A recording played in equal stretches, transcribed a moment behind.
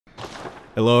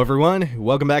Hello everyone,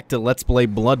 welcome back to Let's Play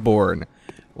Bloodborne.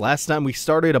 Last time we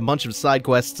started a bunch of side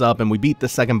quests up and we beat the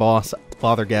second boss,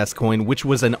 Father Gascoigne, which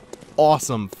was an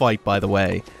awesome fight, by the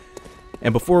way.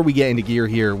 And before we get into gear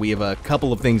here, we have a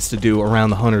couple of things to do around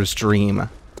the Hunter's Dream.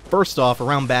 First off,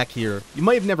 around back here, you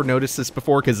might have never noticed this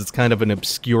before because it's kind of an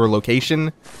obscure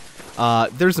location.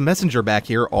 There's a messenger back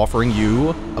here offering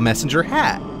you a messenger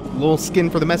hat. A little skin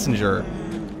for the messenger.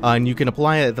 And you can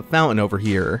apply it at the fountain over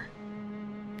here.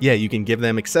 Yeah, you can give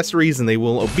them accessories and they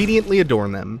will obediently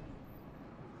adorn them.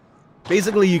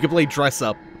 Basically, you can play dress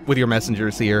up with your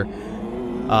messengers here.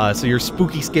 So your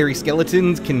spooky, scary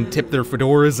skeletons can tip their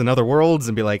fedoras in other worlds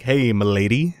and be like, "Hey,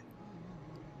 m'lady."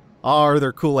 Or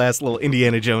their cool-ass little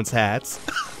Indiana Jones hats.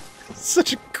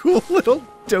 Such a cool little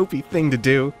dopey thing to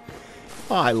do.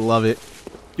 Oh, I love it.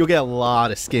 You'll get a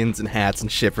lot of skins and hats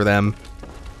and shit for them.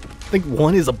 I think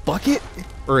one is a bucket?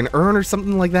 Or an urn or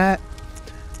something like that.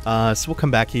 So we'll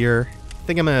come back here. I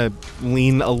think I'm gonna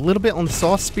lean a little bit on the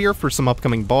Saw Spear for some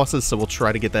upcoming bosses, so we'll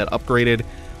try to get that upgraded.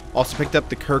 Also picked up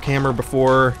the Kirk Hammer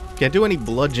before. Can't do any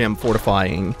blood gem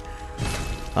fortifying.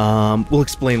 We'll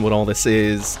explain what all this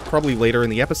is probably later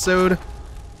in the episode.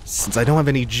 Since I don't have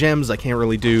any gems, I can't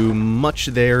really do much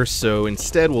there, so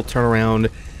instead we'll turn around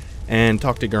and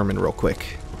talk to Gilbert real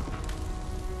quick.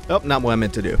 Oh, not what I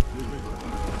meant to do.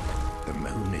 The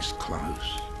moon is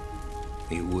close.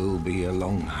 It will be a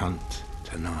long hunt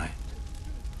tonight.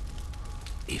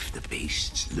 If the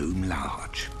beasts loom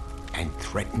large and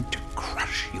threaten to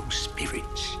crush your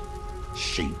spirits,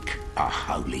 seek a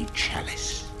holy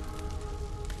chalice,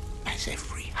 as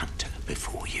every hunter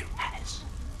before you has.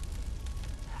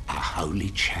 A holy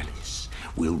chalice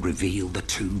will reveal the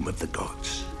tomb of the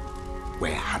gods,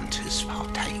 where hunters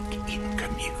partake in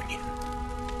communion.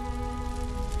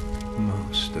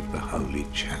 Most of the holy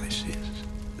chalices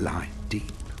lie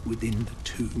deep within the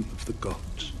tomb of the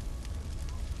gods,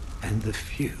 and the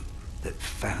few that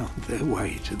found their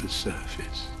way to the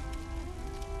surface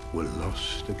were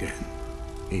lost again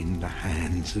in the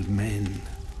hands of men.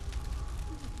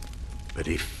 But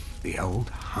if the old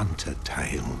hunter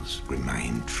tales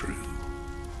remain true,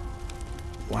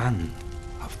 one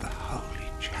of the holy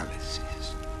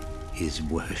chalices is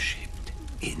worshipped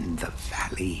in the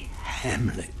valley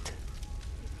hamlet.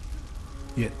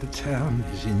 Yet the town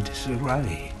is in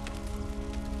disarray.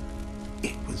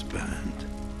 It was burned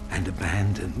and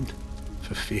abandoned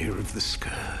for fear of the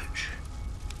scourge.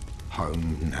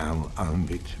 Home now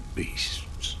only to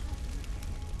beasts.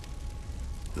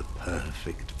 The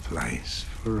perfect place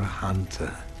for a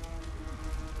hunter,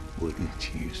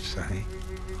 wouldn't you say?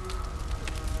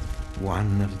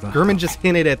 One of the... Gilbert just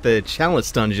hinted at the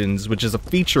Chalice Dungeons, which is a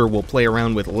feature we'll play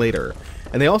around with later.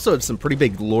 And they also have some pretty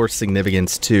big lore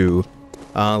significance, too.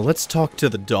 Let's talk to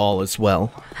the doll as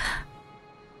well.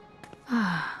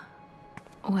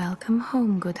 Welcome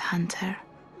home, good hunter.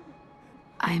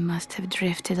 I must have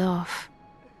drifted off.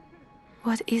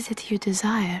 What is it you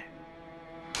desire?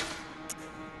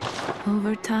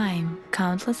 Over time,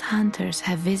 countless hunters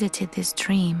have visited this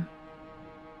dream.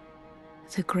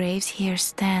 The graves here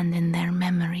stand in their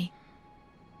memory.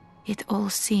 It all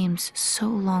seems so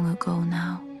long ago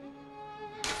now.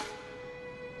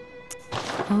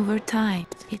 Over time,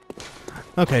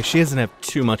 Okay, she doesn't have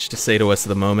too much to say to us at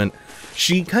the moment.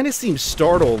 She kind of seems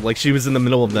startled, like she was in the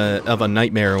middle of a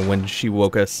nightmare when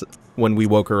we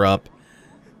woke her up.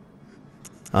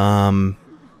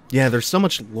 Yeah, there's so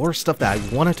much lore stuff that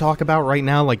I want to talk about right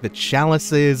now, like the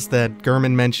chalices that Gilbert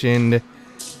mentioned,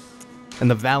 and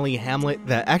the Valley Hamlet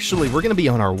that actually we're going to be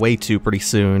on our way to pretty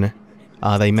soon.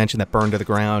 They mentioned that burned to the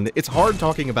ground. It's hard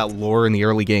talking about lore in the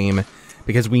early game,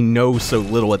 because we know so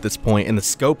little at this point, and the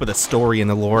scope of the story and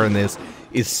the lore in this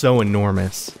is so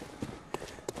enormous.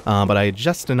 But I had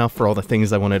just enough for all the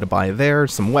things I wanted to buy there,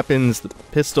 some weapons, the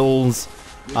pistols,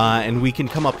 and we can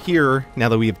come up here, now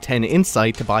that we have 10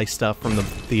 insight, to buy stuff from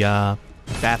the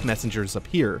Bath Messengers up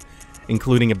here,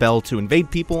 including a bell to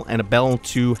invade people and a bell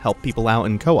to help people out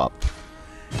in co-op.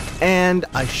 And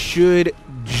I should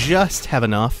just have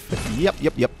enough, yep,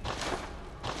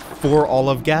 for all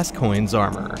of Gascoigne's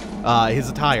armor. His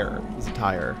attire.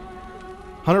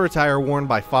 Hunter attire worn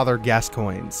by Father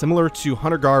Gascoigne, similar to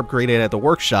hunter garb created at the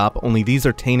workshop, only these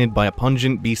are tainted by a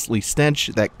pungent, beastly stench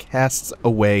that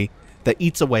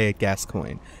eats away at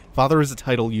Gascoigne. Father is a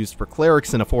title used for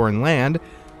clerics in a foreign land,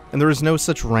 and there is no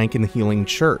such rank in the healing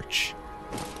church.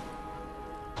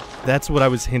 That's what I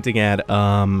was hinting at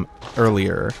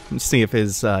earlier. Let's see if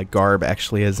his garb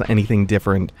actually has anything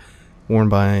different. Worn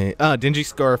by... Dingy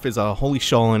Scarf is a holy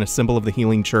shawl and a symbol of the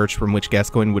healing church from which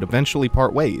Gascoigne would eventually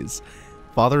part ways.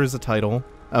 Father is a title.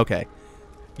 Okay.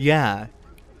 Yeah.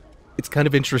 it's kind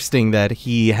of interesting that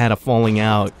he had a falling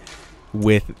out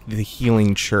with the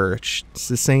Healing Church. Does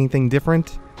this say anything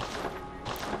different?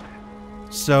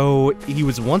 So, he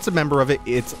was once a member of it.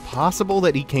 It's possible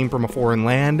that he came from a foreign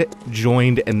land,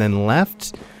 joined, and then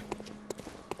left.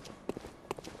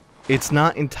 It's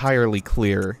not entirely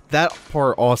clear. That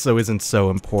part also isn't so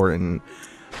important.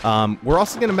 We're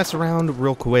also going to mess around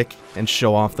real quick and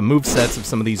show off the movesets of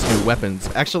some of these new weapons.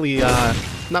 Actually,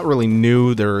 not really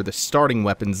new. They're the starting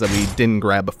weapons that we didn't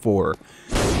grab before.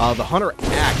 The Hunter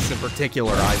Axe in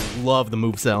particular, I love the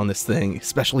moveset on this thing,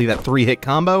 especially that 3-hit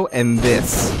combo and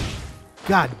this.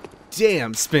 God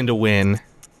damn, spin to win.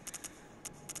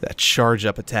 That charge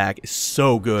up attack is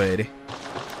so good.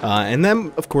 And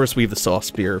then, of course, we have the Saw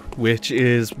Spear, which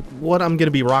is what I'm going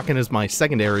to be rocking as my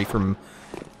secondary from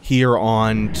here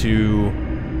on to,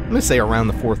 I'm going to say, around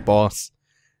the 4th boss.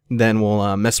 Then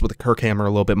we'll mess with the Kirkhammer a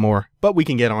little bit more, but we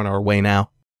can get on our way now.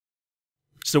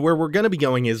 So where we're going to be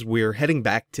going is we're heading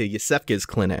back to Yesefka's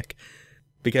clinic.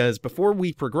 Because before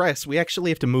we progress, we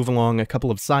actually have to move along a couple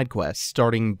of side quests,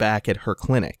 starting back at her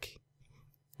clinic.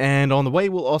 And on the way,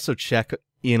 we'll also check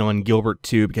in on Gilbert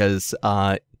too, because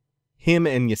him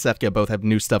and Yesefka both have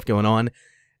new stuff going on,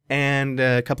 and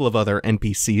a couple of other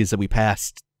NPCs that we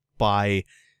passed by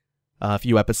a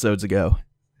few episodes ago.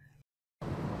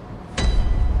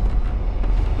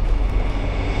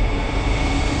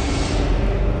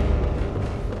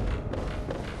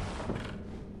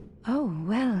 Oh,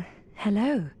 well,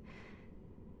 hello.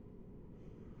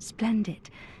 Splendid.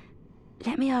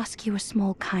 Let me ask you a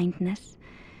small kindness.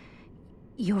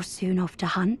 You're soon off to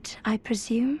hunt, I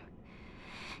presume?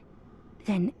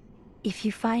 Then, if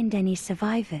you find any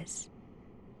survivors,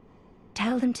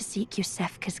 tell them to seek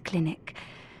Yesefka's clinic.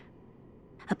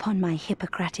 Upon my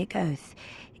Hippocratic oath,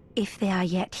 if they are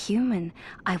yet human,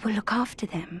 I will look after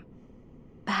them.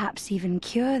 Perhaps even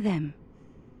cure them.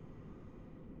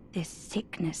 This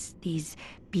sickness, these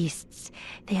beasts,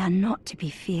 they are not to be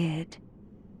feared.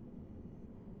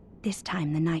 This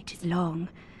time the night is long.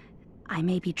 I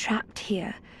may be trapped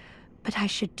here, but I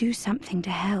should do something to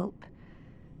help.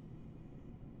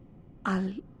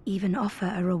 I'll even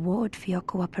offer a reward for your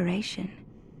cooperation.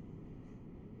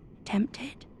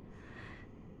 Tempted?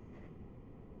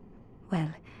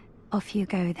 Well, off you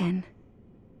go then.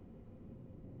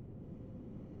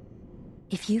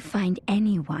 If you find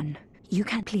anyone, you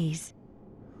can please.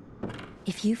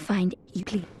 If you find you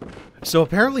please. So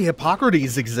apparently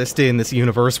Hippocrates existed in this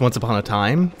universe once upon a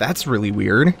time. That's really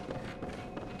weird.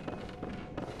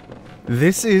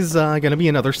 This is going to be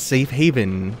another safe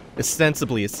haven.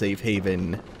 Ostensibly a safe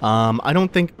haven. I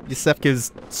don't think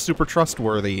Yesefka's super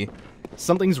trustworthy.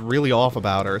 Something's really off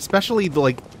about her. Especially,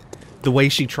 like, the way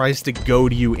she tries to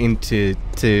goad you into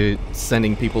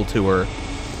sending people to her.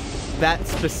 That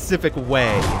specific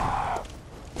way.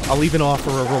 I'll even offer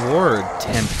a reward.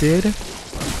 Tempted?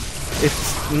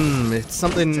 It's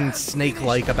something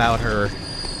snake-like about her.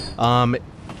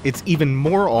 It's even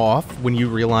more off when you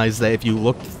realize that if you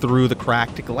look through the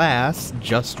cracked glass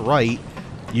just right,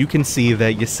 you can see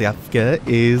that Yesefka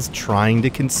is trying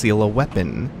to conceal a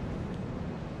weapon.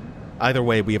 Either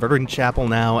way, we have Erdin Chapel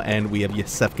now, and we have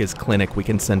Yesefka's clinic we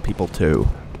can send people to.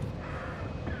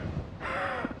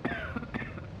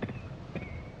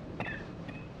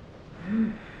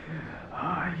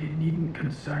 You needn't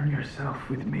concern yourself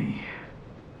with me.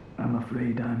 I'm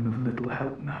afraid I'm of little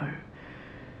help now.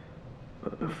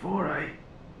 But before I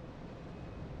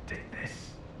take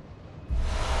this,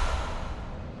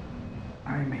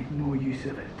 I made no use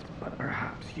of it, but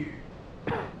perhaps you.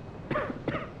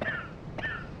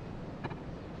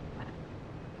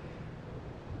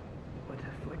 What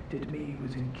afflicted me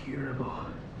was incurable,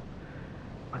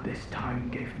 but this town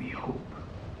gave me hope.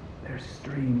 Their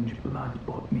strange blood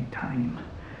bought me time.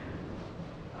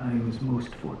 I was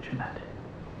most fortunate,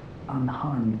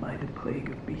 unharmed by the plague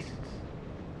of beasts.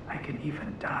 I can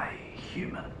even die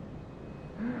human.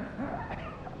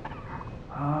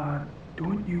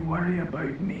 Don't you worry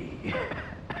about me.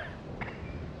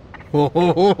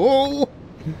 Oh,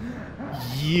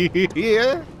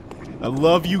 yeah! I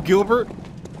love you, Gilbert.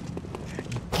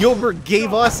 Gilbert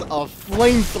gave us a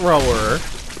flamethrower.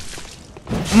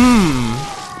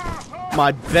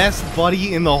 My best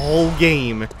buddy in the whole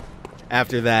game.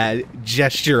 After that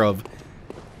gesture of,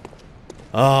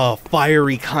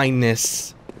 fiery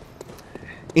kindness.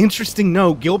 Interesting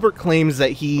note, Gilbert claims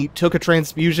that he took a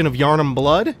transfusion of Yharnam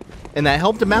blood, and that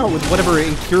helped him out with whatever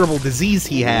incurable disease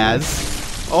he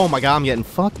has. Oh my god, I'm getting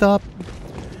fucked up.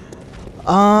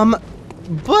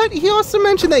 But he also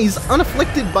mentioned that he's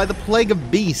unafflicted by the plague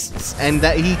of beasts, and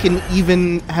that he can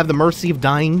even have the mercy of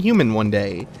dying human one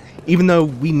day. Even though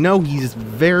we know he's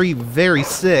very, very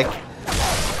sick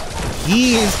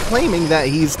he is claiming that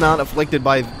he's not afflicted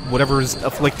by whatever's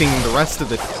afflicting the rest of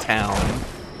the town.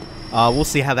 We'll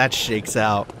see how that shakes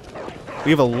out.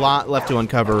 We have a lot left to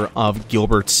uncover of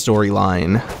Gilbert's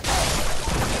storyline.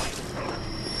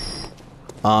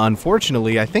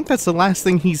 Unfortunately, I think that's the last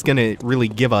thing he's gonna really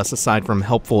give us aside from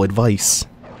helpful advice.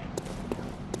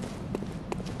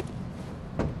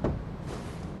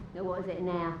 Now what is it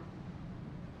now?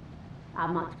 Are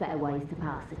much better ways to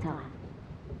pass the time.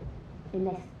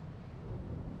 Unless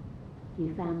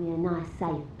you found me a nice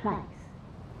safe place.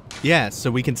 Yeah,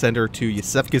 so we can send her to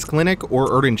Yusefka's clinic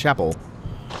or Erden Chapel.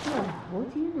 Well,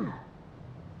 what do you know?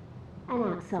 An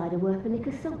outsider worth a lick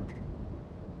of salt.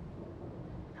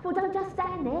 Well, don't just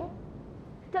stand there.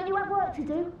 Don't you have work to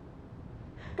do?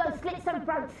 Go slit some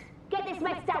throats. Get this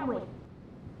mess done with.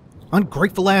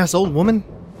 Ungrateful ass old woman.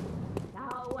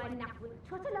 Oh, enough with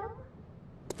trot along.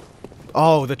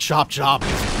 Oh, the chop chop.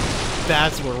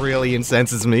 That's what really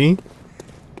incenses me.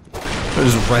 I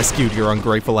just rescued your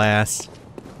ungrateful ass.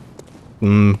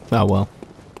 Oh well.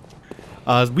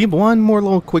 We have one more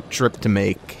little quick trip to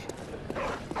make.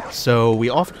 So we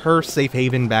offered her safe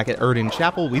haven back at Erden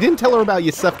Chapel. We didn't tell her about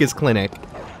Yusefka's clinic.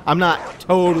 I'm not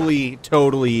totally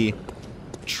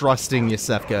trusting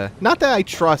Yusefka. Not that I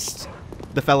trust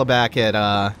the fella back at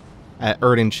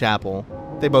Erden Chapel.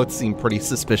 They both seem pretty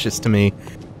suspicious to me.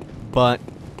 But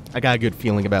I got a good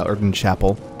feeling about Erden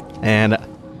Chapel. And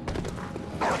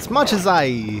as much as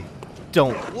I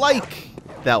don't like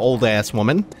that old-ass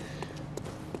woman,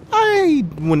 I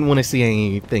wouldn't want to see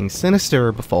anything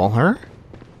sinister befall her.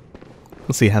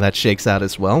 We'll see how that shakes out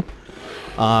as well.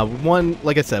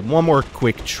 Like I said, one more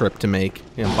quick trip to make.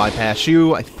 You know, bypass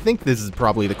you. I think this is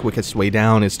probably the quickest way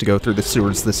down, is to go through the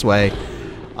sewers this way.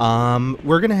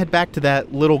 We're gonna head back to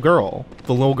that little girl.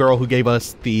 The little girl who gave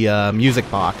us the music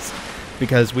box.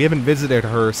 Because we haven't visited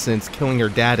her since killing her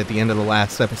dad at the end of the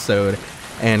last episode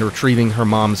and retrieving her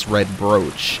mom's red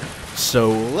brooch.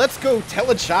 So let's go tell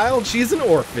a child she's an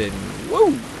orphan.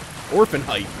 Whoa! Orphan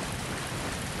hype.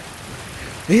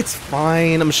 It's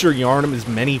fine. I'm sure Yharnam has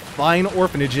many fine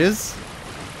orphanages.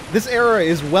 This era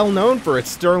is well known for its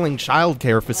sterling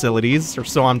childcare facilities, or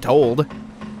so I'm told.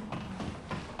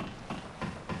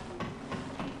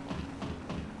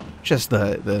 Just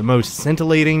the most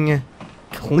scintillating,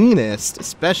 cleanest,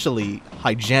 especially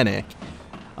hygienic.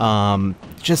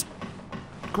 Just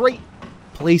great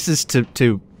places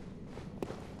to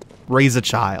raise a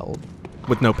child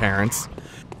with no parents.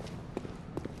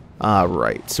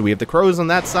 Right, so we have the crows on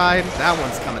that side. That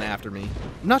one's coming after me.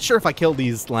 I'm not sure if I killed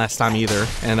these last time either.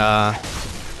 And,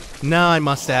 no, I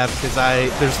must have, because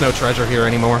there's no treasure here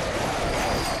anymore.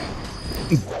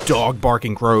 Dog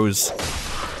barking crows.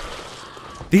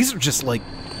 These are just, like,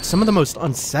 some of the most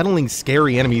unsettling,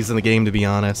 scary enemies in the game, to be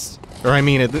honest. Or, I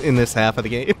mean, in this half of the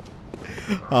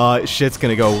game. Shit's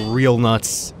gonna go real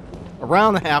nuts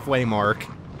around the halfway mark.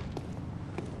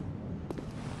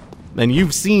 And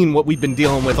you've seen what we've been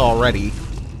dealing with already.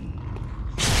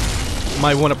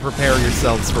 Might want to prepare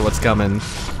yourselves for what's coming.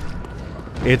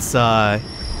 It's, to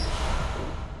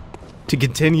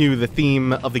continue the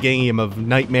theme of the game of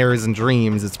nightmares and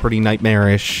dreams, it's pretty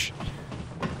nightmarish.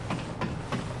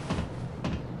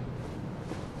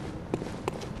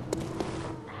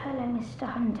 Hello, Mr.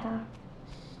 Hunter.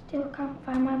 Still can't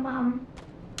find my mum.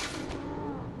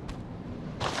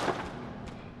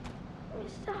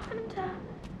 Mr. Hunter.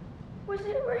 Was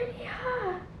it really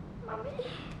her? Mummy?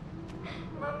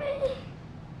 Mummy?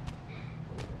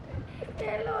 Leave me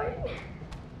alone.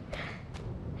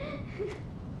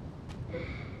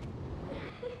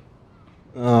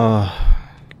 Oh,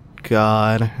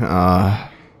 God.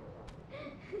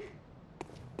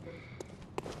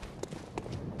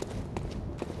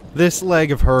 This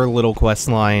leg of her little quest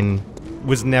line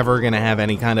was never gonna have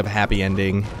any kind of happy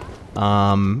ending.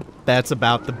 That's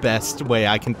about the best way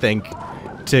I can think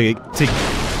to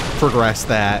progress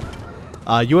that.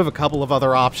 You have a couple of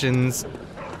other options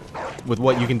with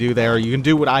what you can do there. You can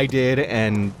do what I did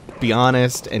and be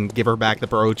honest and give her back the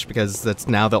brooch, because that's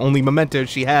now the only memento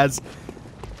she has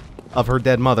of her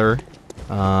dead mother,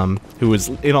 who was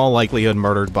in all likelihood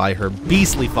murdered by her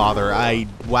beastly father.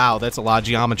 Wow, that's a lot of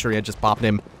geometry I just popped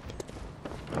him.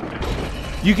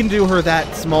 You can do her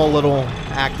that small little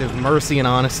act of mercy and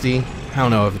honesty. I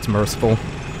don't know if it's merciful.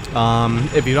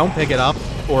 If you don't pick it up,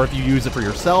 or if you use it for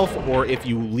yourself, or if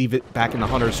you leave it back in the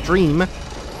Hunter's Stream,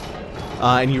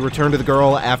 and you return to the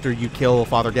girl after you kill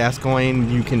Father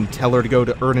Gascoigne, you can tell her to go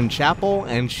to Erden Chapel,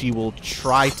 and she will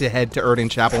try to head to Erden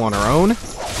Chapel on her own.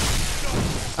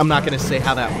 I'm not going to say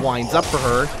how that winds up for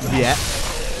her yet.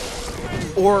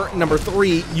 Or, number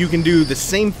 3, you can do the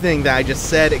same thing that I just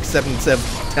said, except instead of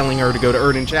telling her to go to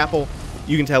Erden Chapel,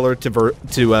 you can tell her to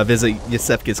visit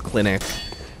Yosefka's clinic,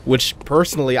 which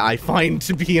personally I find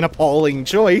to be an appalling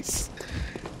choice.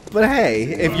 But hey,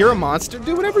 if you're a monster,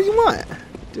 do whatever you want.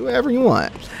 Do whatever you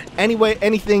want. Anyway,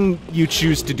 anything you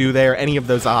choose to do there, any of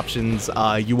those options,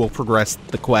 you will progress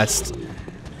the quest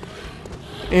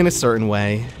in a certain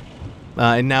way.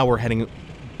 And now we're heading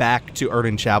back to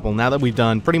Erden Chapel. Now that we've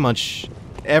done pretty much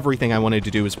everything I wanted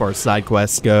to do as far as side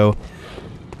quests go.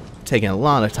 Taking a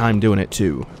lot of time doing it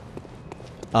too.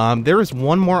 There is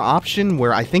one more option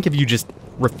where I think if you just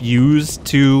refuse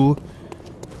to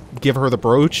give her the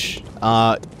brooch,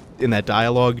 in that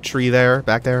dialogue tree there,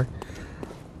 back there,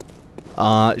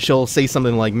 she'll say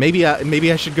something like, maybe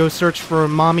I should go search for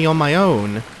mommy on my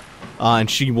own, and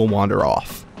she will wander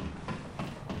off.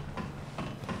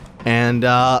 And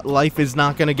life is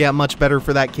not going to get much better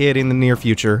for that kid in the near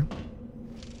future.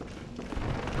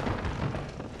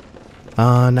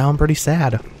 Now I'm pretty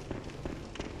sad.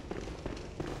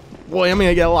 Boy, I'm going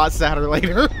to get a lot sadder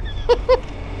later.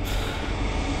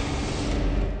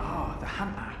 Oh, the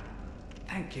hunter.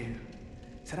 Thank you.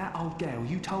 So that old girl,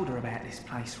 you told her about this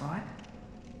place, right?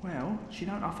 Well, she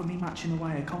don't offer me much in the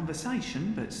way of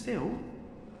conversation, but still,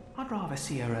 I'd rather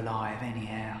see her alive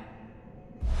anyhow.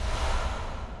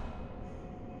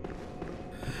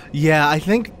 Yeah, I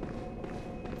think...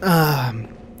 hold on,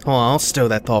 I'll stow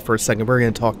that thought for a second. We're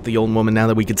going to talk to the old woman now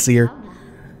that we can see her.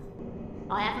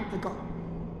 I haven't forgotten.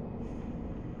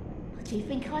 Do you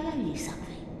think I owe you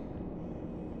something?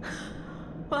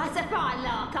 Well, that's a fine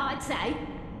lark, I'd say.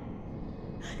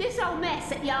 This whole mess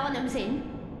that Yharnam's in,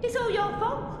 it's all your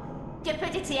fault. You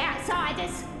put it to the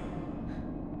outsiders.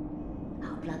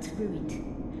 Our blood's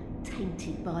ruined,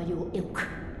 tainted by your ilk.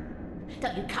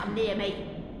 Don't you come near me.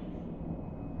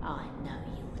 I know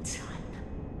your type.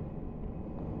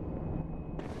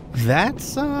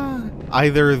 That's,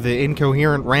 either the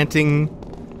incoherent ranting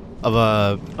of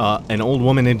an old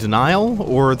woman in denial,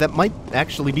 or that might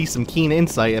actually be some keen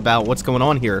insight about what's going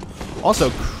on here. Also,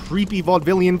 creepy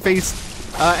vaudevillian-faced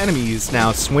enemies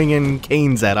now swinging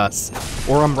canes at us.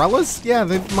 Or umbrellas? Yeah,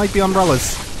 they might be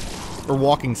umbrellas. Or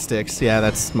walking sticks. Yeah,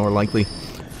 that's more likely.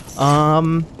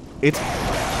 It's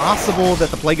possible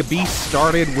that the Plague of Beasts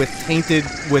started with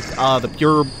the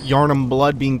pure Yharnam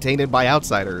blood being tainted by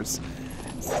outsiders.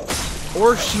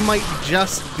 Or she might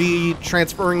just be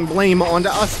transferring blame onto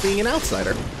us being an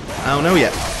outsider. I don't know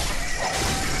yet.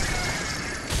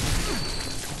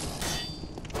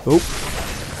 Oh.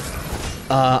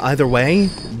 Either way,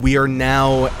 we are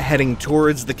now heading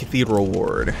towards the Cathedral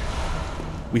Ward.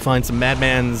 We find some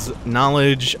madman's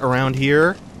knowledge around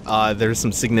here. There's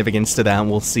some significance to that,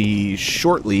 and we'll see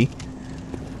shortly.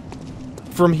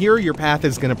 From here, your path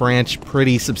is going to branch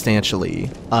pretty substantially.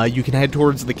 You can head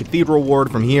towards the Cathedral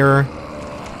Ward from here,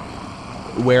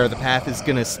 where the path is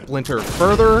going to splinter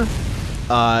further.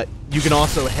 You can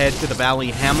also head to the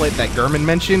Valley Hamlet that Gurman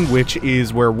mentioned, which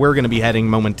is where we're going to be heading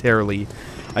momentarily.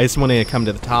 I just wanted to come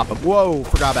to the top of... Whoa,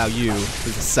 forgot about you. There's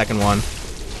the second one.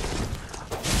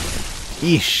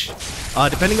 Eesh.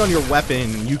 Depending on your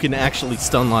weapon, you can actually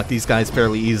stun-lock these guys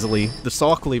fairly easily. The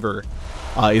Saw Cleaver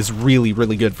is really,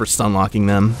 really good for stun-locking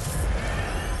them.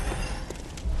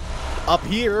 Up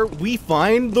here, we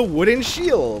find the wooden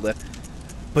shield.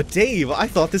 But Dave, I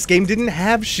thought this game didn't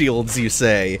have shields, you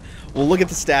say. Well, look at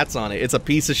the stats on it. It's a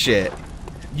piece of shit.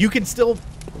 You can still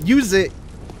use it.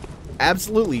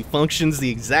 Absolutely. Functions the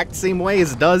exact same way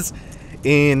as it does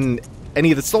in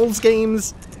any of the Souls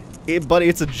games, but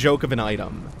it's a joke of an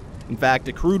item. In fact,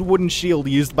 a crude wooden shield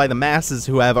used by the masses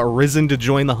who have arisen to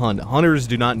join the hunt. Hunters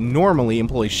do not normally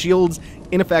employ shields,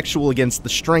 ineffectual against the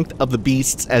strength of the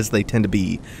beasts as they tend to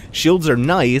be. Shields are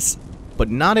nice, but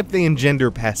not if they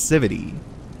engender passivity.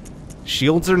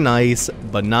 Shields are nice,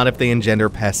 but not if they engender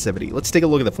passivity. Let's take a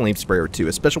look at the Flame Sprayer, too.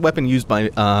 A special weapon used by,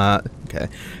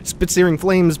 spits searing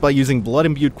flames by using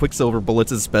blood-imbued Quicksilver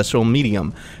bullets as a special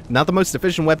medium. Not the most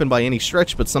efficient weapon by any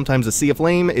stretch, but sometimes a Sea of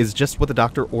Flame is just what the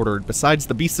doctor ordered. Besides,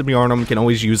 the Beasts of Yharnam can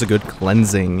always use a good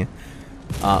cleansing.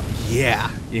 Yeah,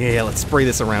 let's spray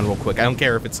this around real quick. I don't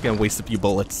care if it's gonna waste a few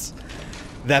bullets.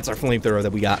 That's our flamethrower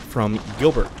that we got from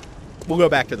Gilbert. We'll go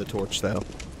back to the torch, though.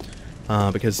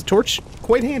 Because the torch,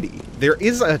 quite handy. There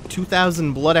is a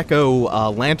 2000 Blood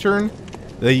Echo lantern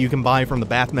that you can buy from the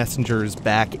Bath Messengers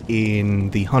back in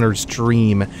the Hunter's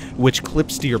Dream, which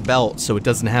clips to your belt, so it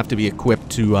doesn't have to be equipped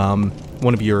to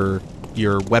one of your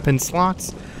weapon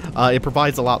slots. It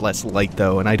provides a lot less light,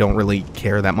 though, and I don't really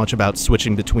care that much about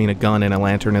switching between a gun and a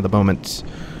lantern at the moment.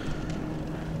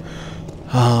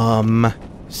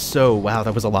 So, wow,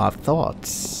 that was a lot of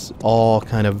thoughts, all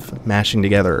kind of mashing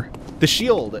together. The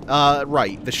shield,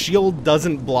 right. The shield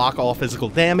doesn't block all physical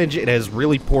damage. It has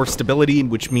really poor stability,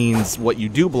 which means what you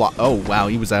do block... Oh, wow,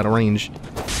 he was out of range.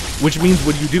 Which means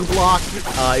what you do block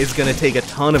is going to take a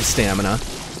ton of stamina.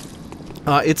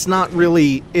 It's not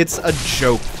really... It's a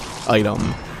joke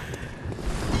item.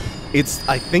 It's,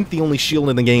 I think, the only shield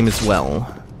in the game as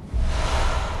well.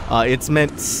 It's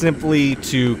meant simply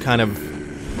to kind of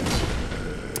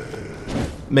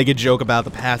make a joke about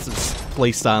the passive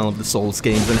playstyle of the Souls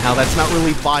games and how that's not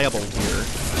really viable here.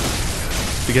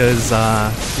 Because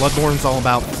Bloodborne's all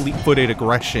about fleet-footed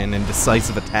aggression and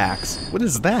decisive attacks. What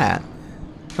is that?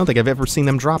 I don't think I've ever seen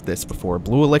them drop this before.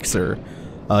 Blue Elixir.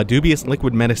 Dubious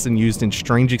liquid medicine used in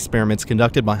strange experiments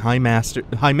conducted by high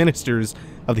ministers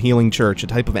of the Healing Church, a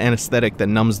type of anesthetic that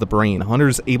numbs the brain.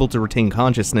 Hunters able to retain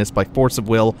consciousness by force of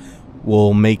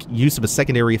will make use of a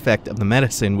secondary effect of the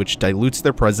medicine, which dilutes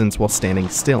their presence while standing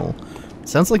still.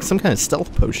 Sounds like some kind of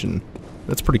stealth potion.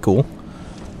 That's pretty cool.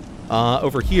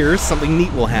 Over here, something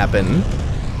neat will happen.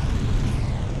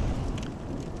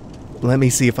 Let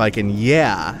me see if I can...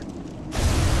 Yeah.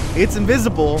 It's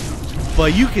invisible,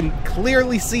 but you can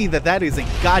clearly see that that is a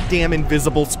goddamn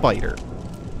invisible spider.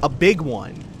 A big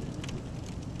one.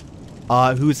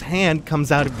 Whose hand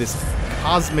comes out of this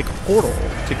cosmic portal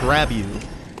to grab you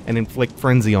and inflict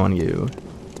frenzy on you.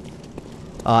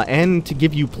 And to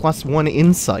give you +1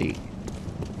 insight.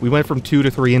 We went from 2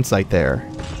 to 3 insight there.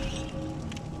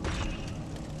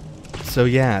 So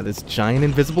yeah, this giant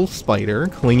invisible spider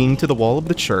clinging to the wall of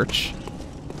the church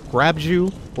grabs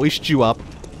you, hoists you up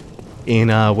in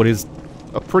what is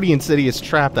a pretty insidious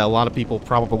trap that a lot of people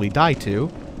probably die to.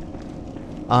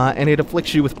 And it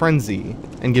afflicts you with frenzy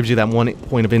and gives you that 1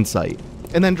 point of insight,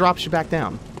 and then drops you back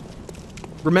down.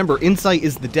 Remember, insight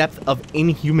is the depth of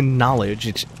inhuman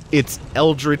knowledge. It's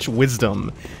eldritch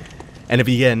wisdom. And if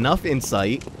you get enough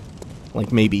insight,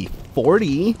 like maybe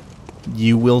 40,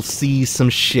 you will see some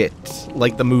shit,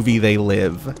 like the movie They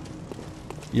Live.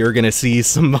 You're gonna see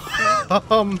some,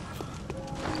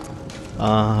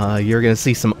 you're gonna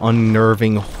see some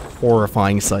unnerving,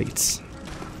 horrifying sights.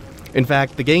 In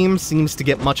fact, the game seems to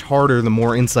get much harder the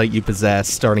more insight you possess,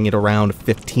 starting at around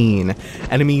 15.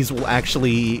 Enemies will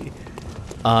actually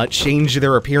change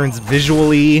their appearance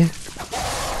visually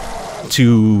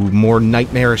to more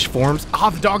nightmarish forms. Ah,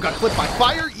 the dog got clipped by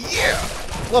fire? Yeah!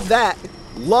 Love that.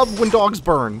 Love when dogs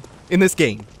burn in this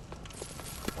game.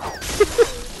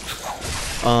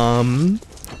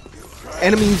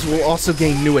 Enemies will also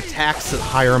gain new attacks at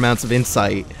higher amounts of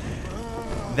insight.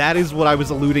 That is what I was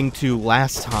alluding to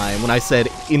last time when I said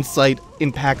insight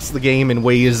impacts the game in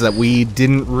ways that we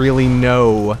didn't really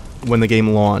know when the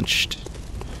game launched.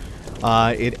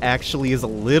 It actually is a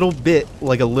little bit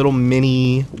like a little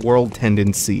mini world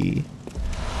tendency.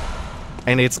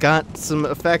 And it's got some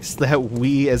effects that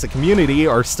we as a community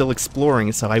are still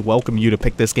exploring, so I welcome you to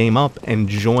pick this game up and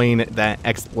join that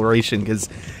exploration, because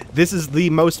this is the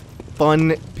most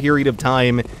fun period of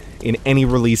time in any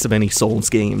release of any Souls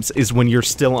games, is when you're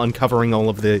still uncovering all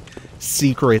of the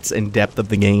secrets and depth of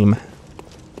the game.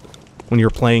 When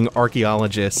you're playing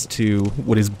archaeologist to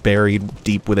what is buried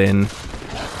deep within.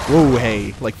 Whoa,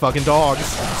 hey, like fucking dogs.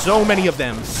 So many of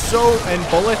them.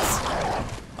 And bullets.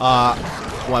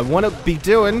 What I want to be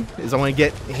doing is I want to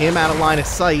get him out of line of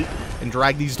sight and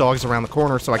drag these dogs around the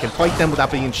corner so I can fight them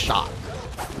without being shot.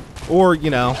 Or,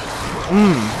 you know,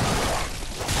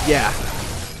 yeah.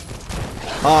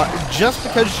 Just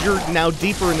because you're now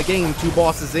deeper in the game, 2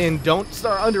 bosses in, don't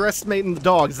start underestimating the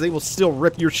dogs. They will still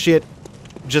rip your shit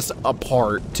just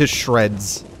apart to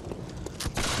shreds.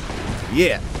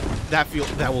 Yeah, that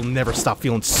will never stop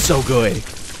feeling so good.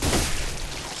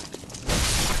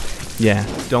 Yeah,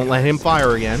 don't let him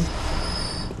fire again.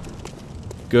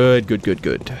 Good, good, good,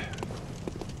 good.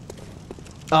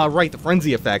 Right, the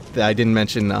frenzy effect that I didn't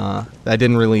mention, that I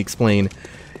didn't really explain.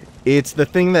 It's the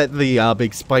thing that the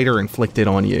big spider inflicted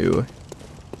on you.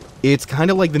 It's kind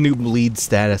of like the new bleed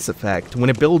status effect. When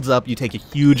it builds up, you take a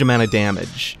huge amount of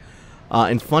damage.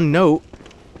 And fun note,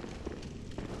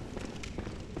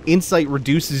 insight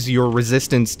reduces your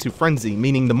resistance to frenzy,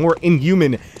 meaning the more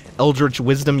inhuman eldritch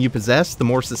wisdom you possess, the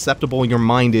more susceptible your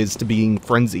mind is to being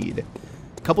frenzied.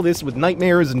 Couple this with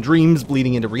nightmares and dreams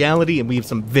bleeding into reality, and we have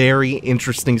some very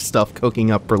interesting stuff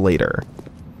cooking up for later.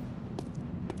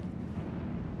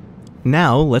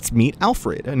 Now, let's meet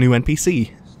Alfred, a new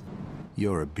NPC.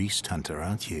 You're a beast hunter,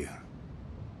 aren't you?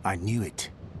 I knew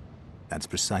it. That's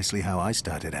precisely how I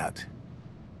started out.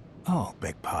 Oh,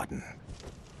 beg pardon.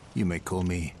 You may call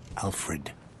me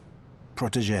Alfred,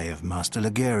 protege of Master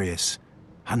Ligarius,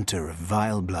 hunter of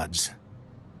vile bloods.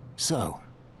 So,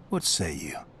 what say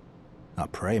you? Our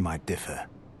prey might differ,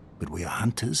 but we are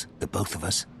hunters, the both of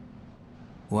us.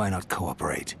 Why not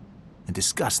cooperate and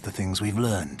discuss the things we've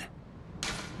learned?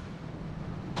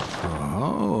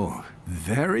 Oh,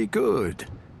 very good.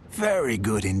 Very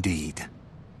good indeed.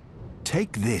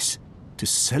 Take this to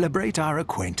celebrate our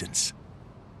acquaintance.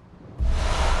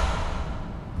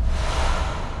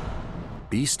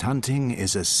 Beast hunting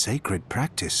is a sacred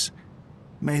practice.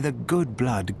 May the good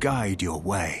blood guide your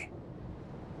way.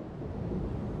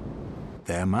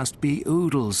 There must be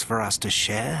oodles for us to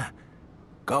share.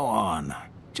 Go on,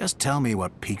 just tell me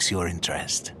what piques your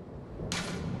interest.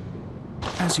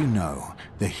 As you know,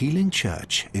 the Healing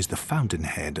Church is the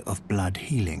fountainhead of blood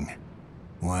healing.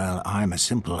 Well, I'm a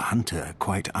simple hunter,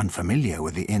 quite unfamiliar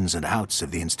with the ins and outs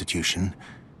of the institution.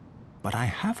 But I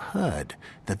have heard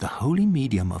that the holy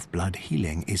medium of blood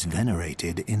healing is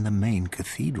venerated in the main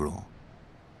cathedral,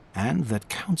 and that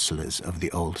counselors of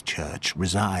the old church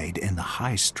reside in the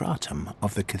high stratum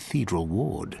of the Cathedral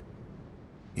Ward.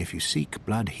 If you seek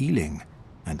blood healing,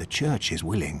 and the church is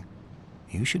willing,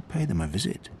 you should pay them a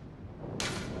visit.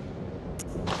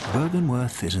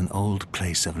 Byrgenwerth is an old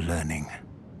place of learning,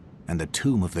 and the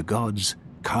Tomb of the Gods,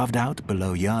 carved out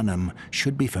below Yharnam,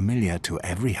 should be familiar to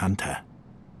every hunter.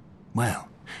 Well,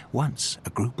 once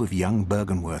a group of young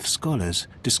Byrgenwerth scholars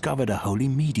discovered a holy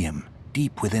medium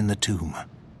deep within the tomb.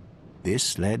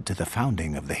 This led to the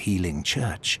founding of the Healing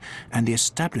Church and the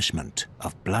establishment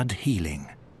of blood healing.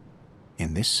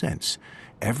 In this sense,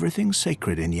 everything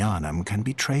sacred in Yharnam can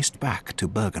be traced back to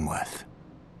Byrgenwerth.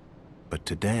 But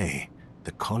today,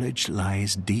 the college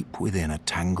lies deep within a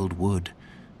tangled wood,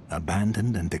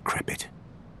 abandoned and decrepit.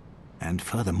 And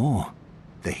furthermore,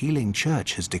 the Healing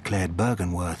Church has declared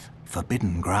Byrgenwerth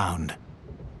forbidden ground.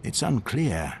 It's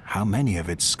unclear how many of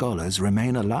its scholars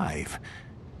remain alive,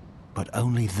 but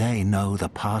only they know the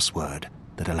password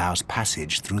that allows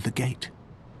passage through the gate.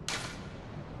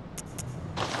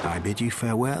 I bid you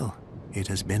farewell. It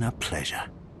has been a pleasure.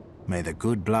 May the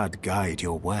good blood guide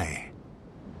your way.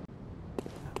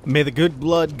 May the good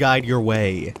blood guide your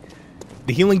way.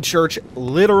 The Healing Church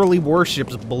literally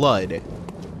worships blood.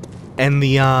 And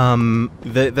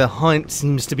the hunt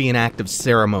seems to be an act of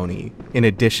ceremony, in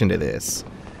addition to this.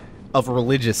 Of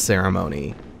religious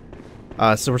ceremony.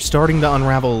 So we're starting to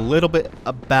unravel a little bit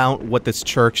about what this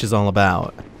church is all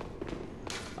about.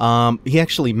 He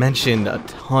actually mentioned a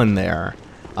ton there.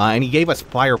 And he gave us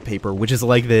fire paper, which is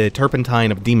like the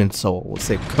turpentine of demon souls.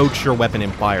 It coats your weapon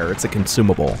in fire. It's a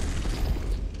consumable.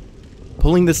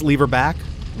 Pulling this lever back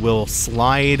will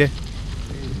slide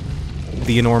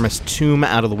the enormous tomb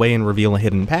out of the way and reveal a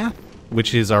hidden path,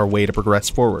 which is our way to progress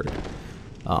forward.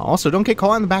 Also, don't get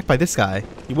caught in the back by this guy.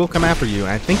 He will come after you,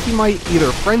 and I think he might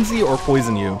either frenzy or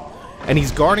poison you. And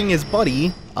he's guarding his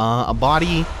buddy, a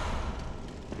body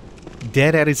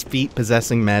dead at his feet,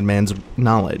 possessing Madman's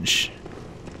knowledge.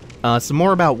 Some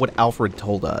more about what Alfred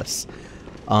told us.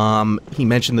 He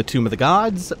mentioned the Tomb of the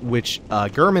Gods, which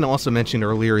Gurman also mentioned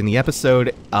earlier in the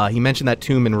episode. He mentioned that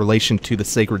tomb in relation to the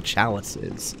sacred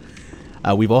chalices.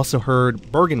 We've also heard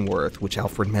Byrgenwerth, which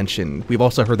Alfred mentioned. We've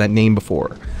also heard that name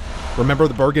before. Remember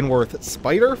the Byrgenwerth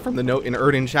spider from the note in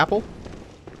Erden Chapel?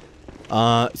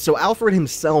 So Alfred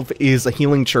himself is a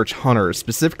Healing Church hunter.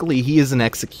 Specifically, he is an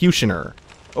executioner.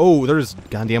 Oh, there's a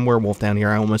goddamn werewolf down here.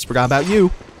 I almost forgot about you.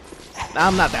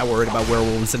 I'm not that worried about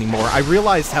werewolves anymore. I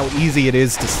realized how easy it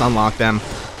is to sunlock them.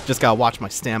 Just gotta watch my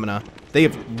stamina. They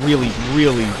have really,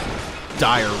 really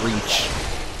dire reach.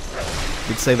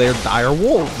 You'd say they're dire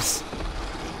wolves.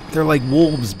 They're like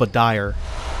wolves, but dire.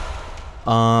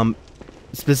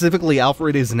 Specifically,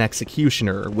 Alfred is an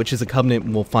executioner, which is a covenant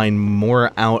we'll find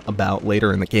more out about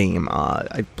later in the game.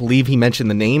 I believe he mentioned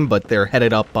the name, but they're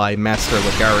headed up by Master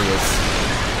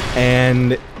Ligarius.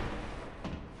 And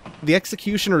the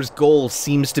executioner's goal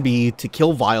seems to be to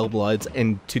kill Vile Bloods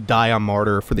and to die a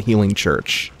martyr for the Healing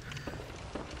Church.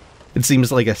 It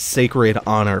seems like a sacred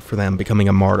honor for them becoming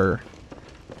a martyr.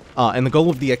 And the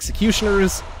goal of the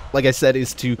executioners, like I said,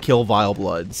 is to kill Vile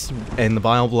Bloods. And the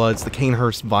Vile Bloods, the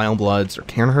Cainhurst Vile Bloods, or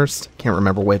Cairnhurst? Can't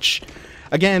remember which.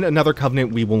 Again, another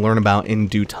covenant we will learn about in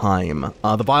due time.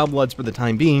 The Vile Bloods, for the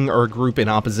time being, are a group in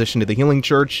opposition to the Healing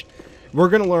Church. We're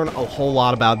going to learn a whole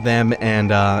lot about them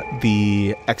and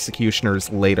the executioners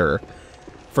later.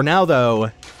 For now,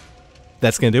 though,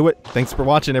 that's going to do it. Thanks for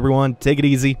watching, everyone. Take it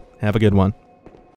easy. Have a good one.